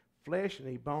had flesh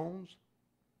and bones.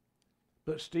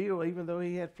 But still, even though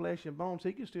he had flesh and bones,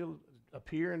 he can still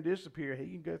appear and disappear. He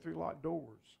can go through locked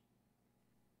doors.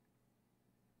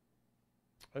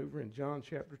 Over in John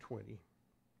chapter 20,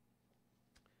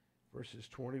 verses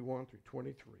 21 through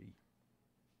 23.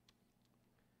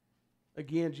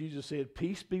 Again, Jesus said,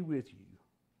 peace be with you.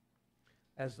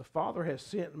 As the Father has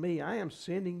sent me, I am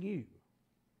sending you.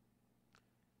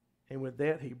 And with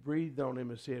that, he breathed on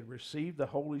him and said, receive the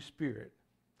Holy Spirit.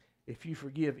 If you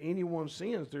forgive anyone's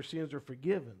sins, their sins are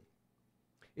forgiven.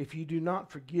 If you do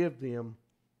not forgive them,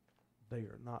 they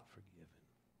are not forgiven.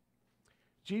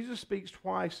 Jesus speaks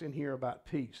twice in here about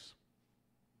peace.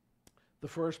 The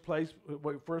first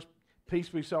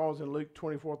peace we saw was in Luke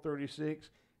 24:36,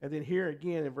 and then here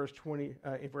again in verse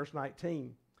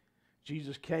 19,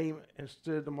 Jesus came and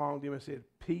stood among them and said,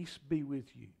 peace be with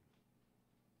you.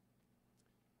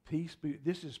 Peace be.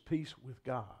 This is peace with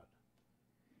God.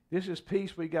 This is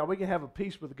peace with God. We can have a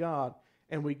peace with God,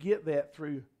 and we get that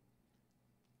through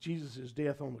Jesus'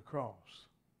 death on the cross.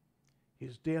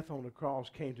 His death on the cross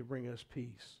came to bring us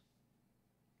peace.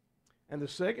 And the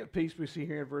second peace we see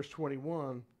here in verse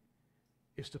 21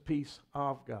 is the peace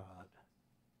of God.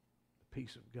 The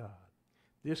peace of God.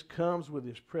 This comes with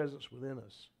his presence within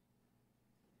us.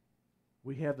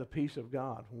 We have the peace of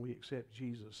God when we accept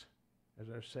Jesus as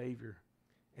our Savior.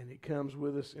 And it comes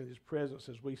with us in his presence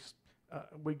as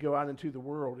we go out into the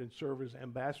world and serve as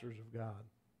ambassadors of God.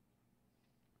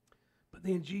 But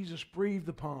then Jesus breathed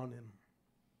upon them.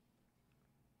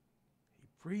 He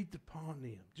breathed upon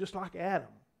them, just like Adam.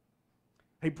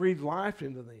 He breathed life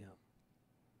into them.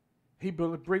 He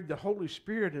breathed the Holy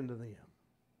Spirit into them.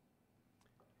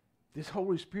 This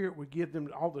Holy Spirit would give them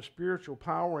all the spiritual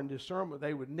power and discernment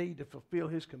they would need to fulfill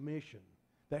his commission,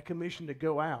 that commission to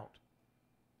go out.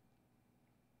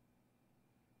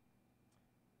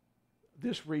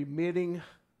 This remitting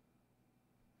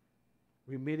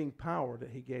power that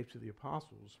he gave to the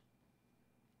apostles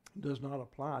does not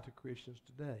apply to Christians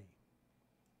today.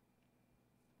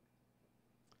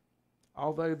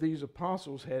 Although these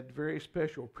apostles had very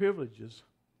special privileges,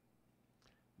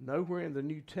 nowhere in the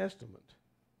New Testament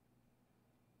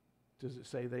does it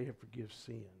say they have forgiven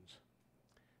sins.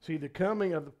 See, the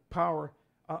coming of the power,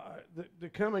 the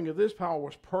coming of this power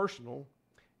was personal.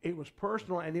 It was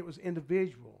personal and it was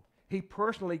individual. He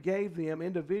personally gave them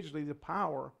individually the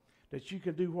power that you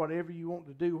can do whatever you want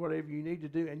to do, whatever you need to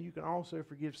do, and you can also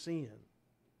forgive sin.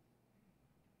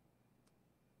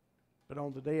 But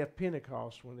on the day of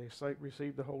Pentecost, when they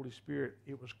received the Holy Spirit,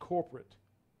 it was corporate.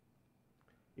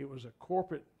 It was a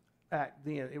corporate act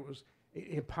then.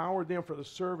 It empowered them for the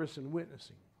service and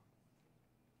witnessing.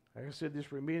 Like I said,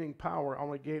 this remitting power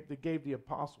only gave the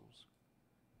apostles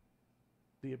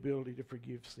the ability to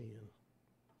forgive sin.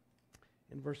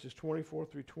 in verses 24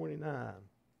 through 29.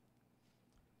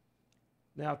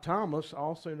 Now Thomas,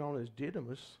 also known as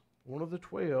Didymus, one of the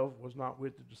 12, was not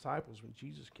with the disciples when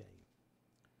Jesus came.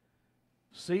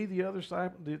 So the other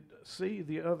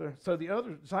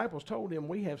disciples told him,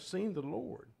 "We have seen the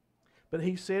Lord." But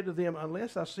he said to them,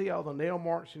 "Unless I see all the nail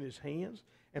marks in his hands,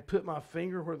 and put my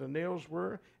finger where the nails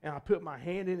were, and I put my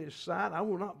hand in his side, I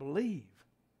will not believe."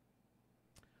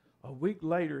 A week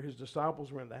later, his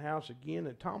disciples were in the house again,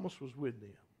 and Thomas was with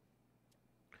them.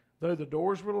 Though the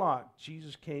doors were locked,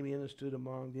 Jesus came in and stood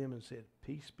among them and said,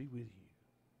 "Peace be with you."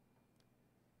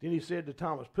 Then he said to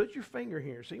Thomas, "Put your finger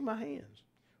here, see my hands.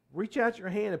 Reach out your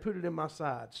hand and put it in my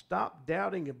side. Stop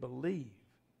doubting and believe."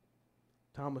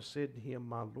 Thomas said to him,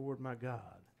 "My Lord, my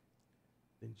God."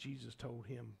 Then Jesus told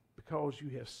him, "Because you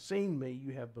have seen me,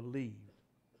 you have believed.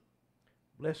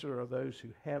 Blessed are those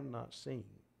who have not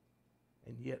seen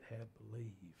and yet have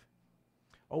believed."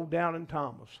 Old Doubting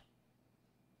Thomas.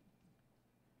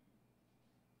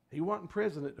 He wasn't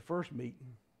present at the first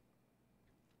meeting.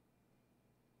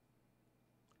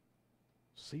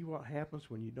 See what happens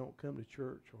when you don't come to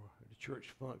church or the church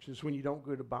functions, when you don't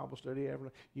go to Bible study every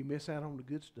night. You miss out on the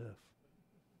good stuff.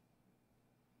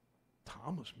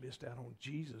 Thomas missed out on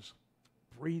Jesus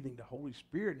breathing the Holy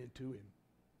Spirit into him.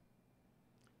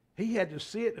 He had to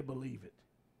see it to believe it.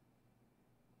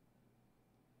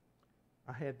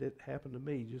 I had that happen to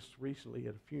me just recently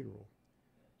at a funeral.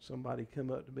 Somebody come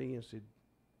up to me and said,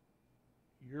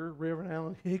 "You're Reverend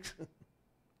Alan Hicks?" I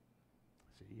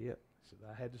said, "Yep." I said,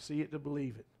 "I had to see it to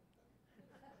believe it."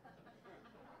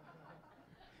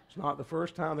 It's not the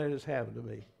first time that has happened to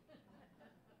me.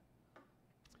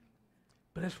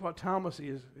 But that's what Thomas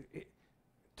is.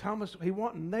 Thomas, he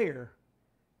wasn't there.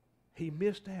 He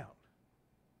missed out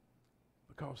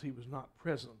because he was not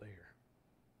present there.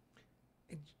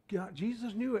 And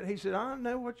Jesus knew it. He said, "I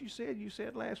know what you said. You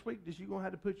said last week that you're going to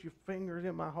have to put your fingers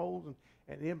in my holes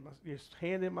and your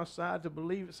hand in my side to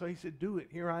believe it." So he said, "Do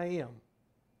it. Here I am."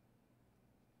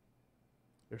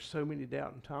 There's so many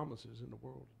doubting Thomases in the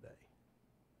world today.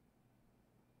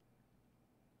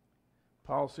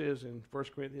 Paul says in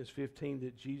 1 Corinthians 15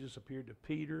 that Jesus appeared to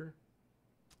Peter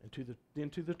and then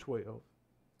to the 12.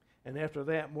 And after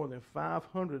that, more than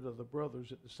 500 of the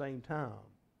brothers at the same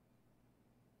time.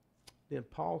 Then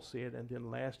Paul said, and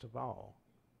then last of all,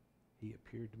 he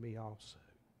appeared to me also.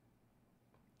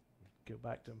 Go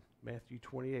back to Matthew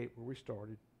 28 where we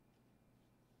started.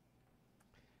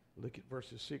 Look at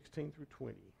verses 16 through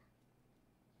 20.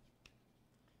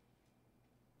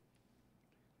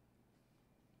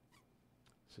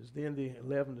 It says, "Then the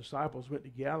 11 disciples went to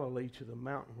Galilee to the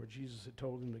mountain where Jesus had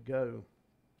told them to go.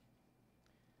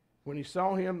 When they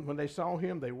saw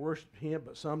him, they worshipped him,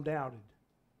 but some doubted.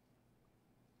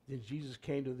 Then Jesus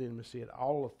came to them and said,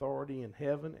 'All authority in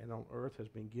heaven and on earth has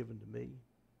been given to me.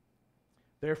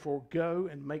 Therefore go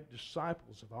and make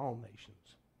disciples of all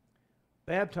nations,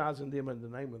 baptizing them in the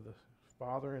name of the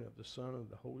Father and of the Son and of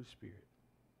the Holy Spirit,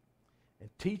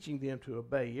 and teaching them to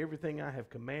obey everything I have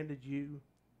commanded you.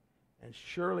 And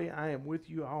surely I am with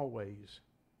you always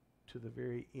to the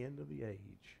very end of the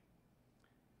age.'"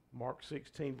 Mark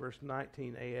 16 verse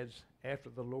 19 adds,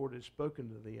 "After the Lord had spoken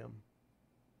to them,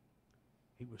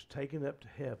 he was taken up to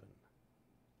heaven,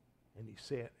 and he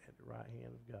sat at the right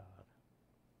hand of God."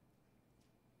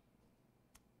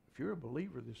 If you're a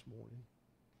believer this morning,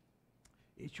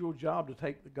 it's your job to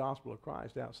take the gospel of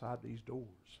Christ outside these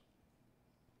doors.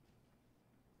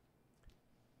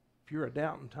 If you're a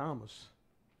doubting Thomas,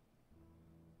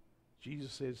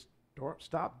 Jesus says,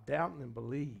 "Stop doubting and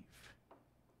believe."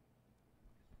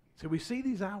 So we see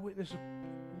these eyewitness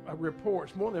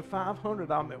reports, more than 500 of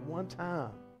them at one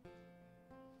time.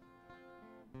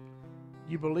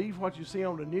 You believe what you see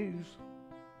on the news.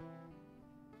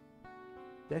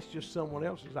 That's just someone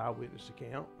else's eyewitness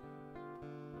account.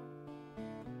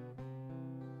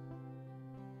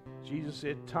 Jesus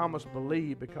said Thomas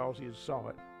believed because he saw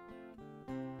it.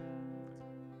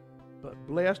 But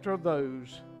blessed are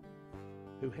those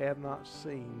who have not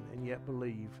seen and yet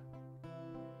believe.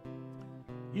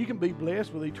 You can be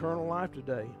blessed with eternal life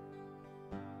today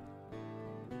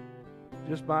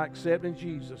just by accepting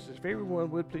Jesus. If everyone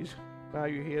would please bow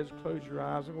your heads, close your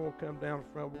eyes. I'm going to come down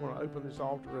front. We're going to open this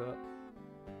altar up.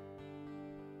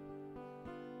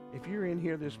 If you're in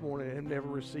here this morning and have never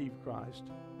received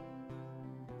Christ,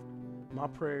 my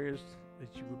prayer is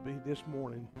that you would be this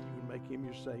morning, you would make him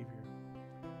your Savior.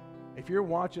 If you're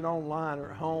watching online or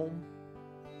at home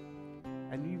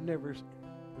and you've never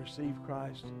received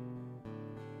Christ,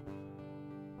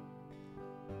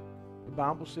 the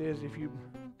Bible says if you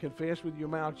confess with your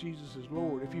mouth Jesus is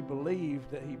Lord, if you believe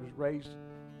that he was raised,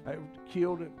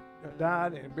 killed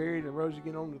died and buried and rose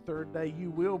again on the third day,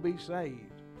 you will be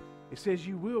saved. It says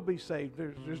you will be saved.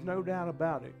 There's no doubt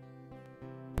about it.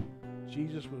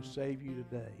 Jesus will save you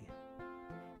today.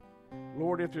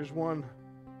 Lord, if there's one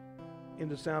in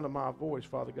the sound of my voice,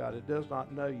 Father God, that does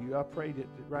not know you, I pray that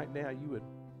right now you would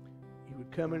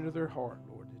come into their heart,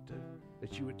 Lord,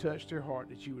 that you would touch their heart,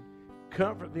 that you would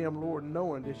comfort them, Lord,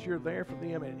 knowing that you're there for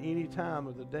them at any time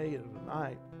of the day or the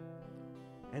night.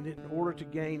 And in order to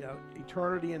gain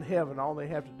eternity in heaven, all they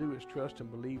have to do is trust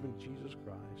and believe in Jesus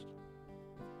Christ.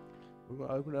 We're going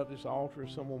to open up this altar.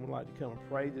 If someone would like to come and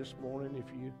pray this morning,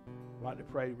 if you would like to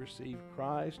pray to receive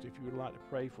Christ, if you would like to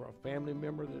pray for a family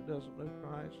member that doesn't know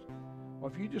Christ,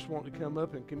 or if you just want to come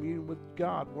up and commune with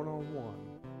God one-on-one.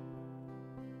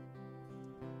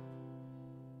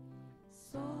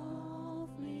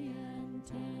 Softly and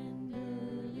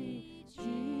tenderly,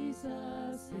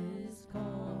 Jesus is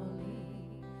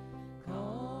calling,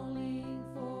 calling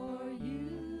for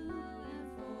you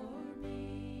and for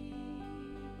me.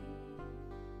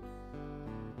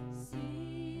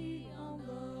 See on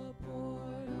the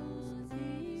portals,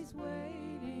 he's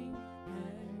waiting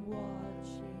and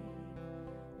watching,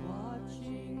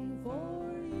 watching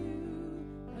for you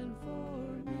and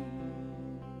for me.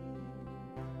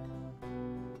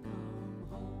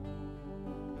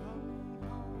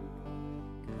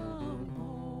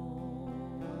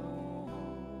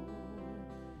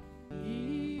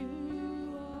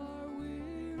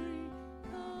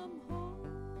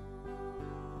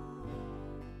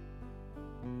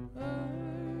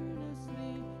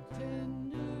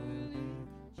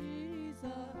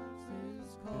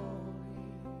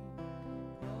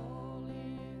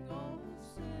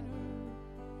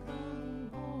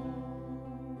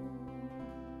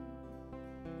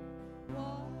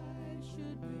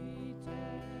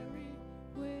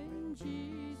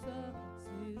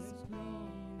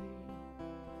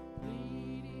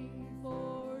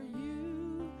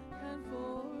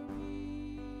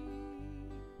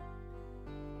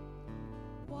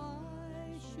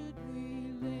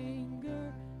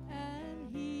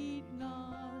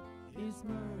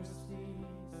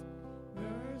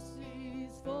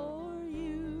 Mercies for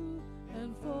you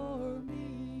and for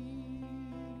me.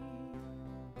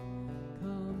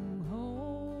 Come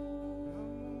home,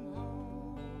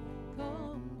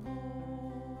 come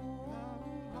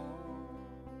home.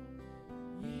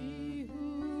 Ye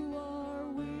who are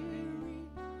weary,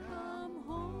 come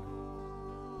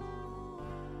home.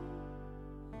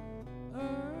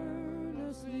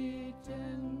 Earnestly,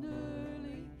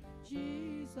 tenderly,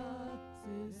 Jesus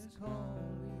is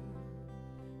calling,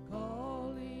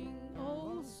 calling,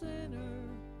 oh sinner,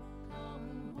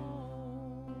 come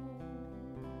home.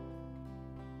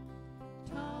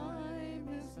 Time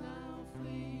is now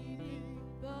fleeting,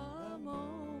 the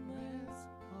moments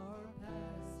are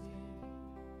passing,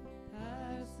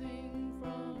 passing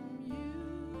from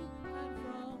you and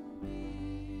from me.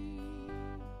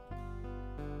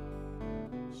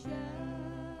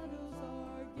 Shadows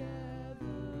are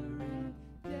gathering,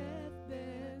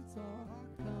 deathbeds are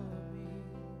coming,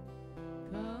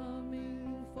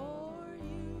 coming for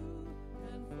you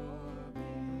and for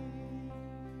me.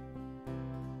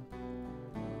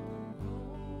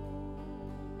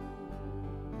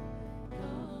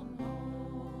 Come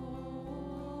home,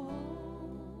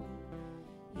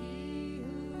 ye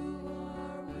who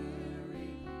are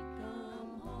weary,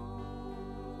 come home.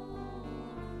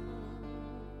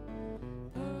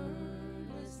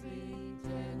 Earnestly,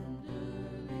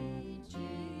 tenderly,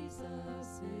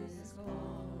 Jesus is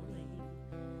calling,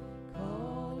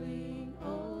 calling,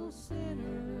 oh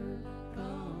sinner,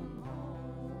 come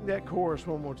home. That chorus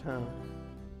one more time.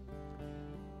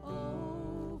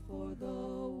 Oh, for the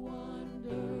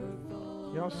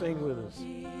wonderful Y'all sing with us.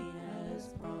 He has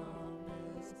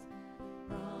promised,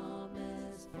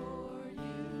 promised for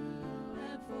you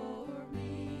and for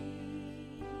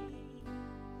me.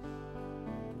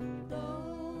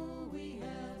 Though we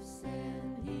have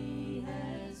sinned, He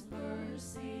has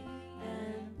mercy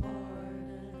and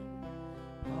pardon,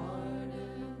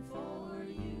 pardon for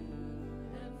you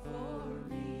and for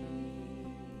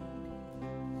me.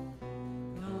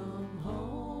 Come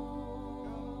home,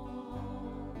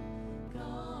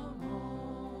 come home.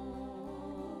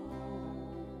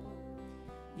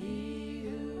 Ye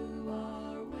who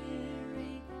are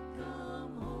weary,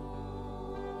 come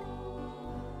home.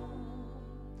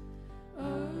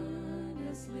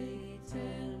 Earnestly,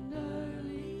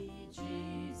 tenderly,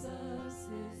 Jesus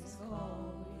is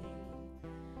calling,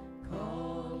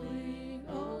 calling,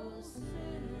 oh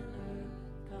sinner,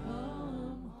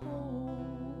 come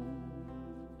home.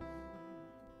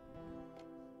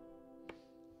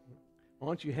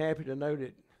 Aren't you happy to know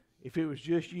that If it was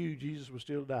just you, Jesus would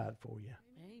still died for you.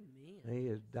 Amen. He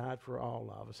has died for all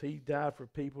of us. He died for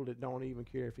people that don't even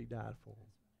care if he died for them.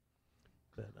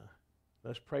 But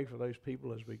let's pray for those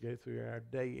people as we go through our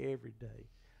day every day.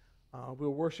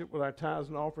 We'll worship with our tithes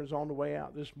and offerings on the way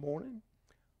out this morning.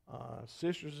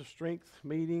 Sisters of Strength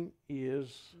meeting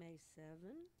is May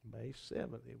 7th May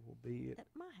 7th. It will be at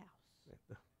my house. at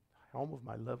the home of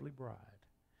my lovely bride.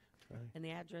 Right. And the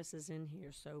address is in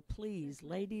here. So please,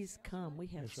 ladies, come. We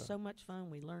have That's right. so much fun.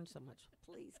 We learn so much.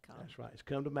 Please come. That's right. It's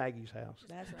come to Maggie's house.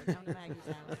 That's right. Come to Maggie's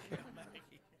house.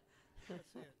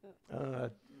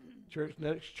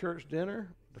 Next church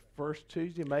dinner, the first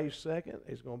Tuesday, May 2nd,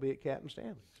 is going to be at Captain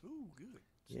Stanley's. Ooh, good.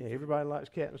 Yeah, everybody likes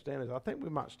Captain Stanley's. I think we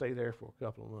might stay there for a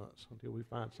couple of months until we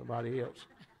find somebody else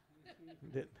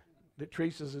that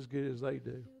treats us as good as they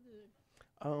do.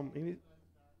 Any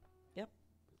Yep.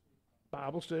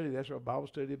 Bible study. That's our Bible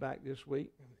study back this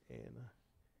week, and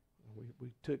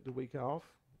we took the week off.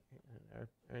 Our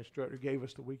instructor gave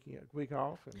us the week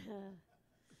off, and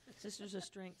Sisters of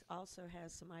Strength also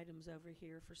has some items over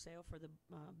here for sale for the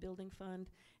building fund,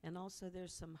 and also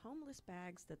there's some homeless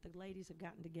bags that the ladies have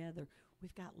gotten together.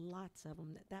 We've got lots of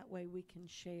them. That way we can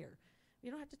share.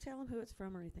 You don't have to tell them who it's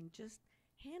from or anything. Just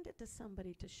hand it to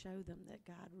somebody to show them that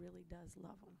God really does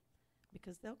love them,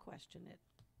 because they'll question it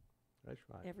that's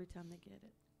right. every time they get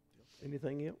it.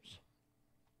 Anything else?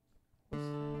 That's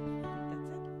it.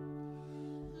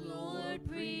 Lord,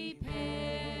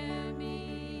 prepare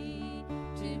me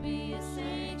to be a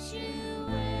sanctuary,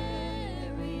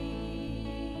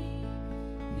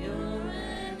 pure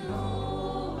and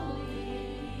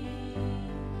holy,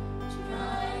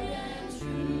 tried and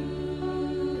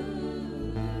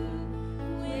true.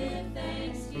 With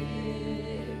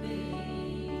thanksgiving,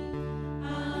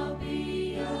 I'll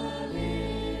be a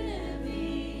living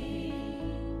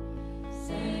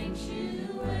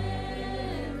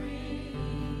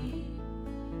sanctuary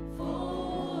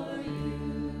for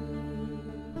you.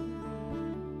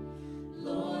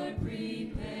 Lord,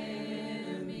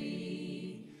 prepare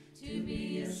me to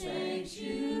be a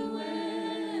sanctuary,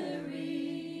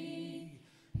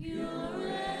 pure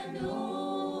and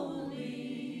holy,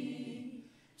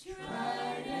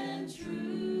 tried and true.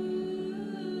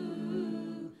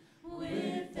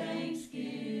 With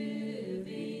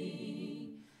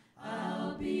thanksgiving,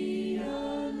 I'll be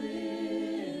a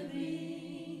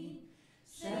living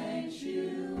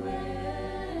sanctuary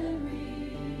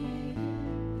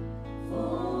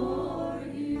for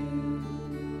you.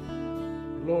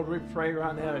 Lord, we pray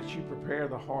right now that you prepare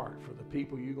the heart for the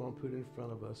people you're going to put in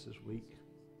front of us this week.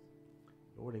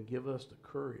 Lord, and give us the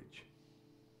courage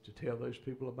to tell those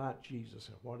people about Jesus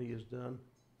and what he has done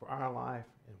for our life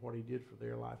and what he did for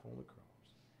their life on the cross.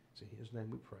 It's in his name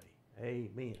we pray.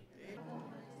 Amen.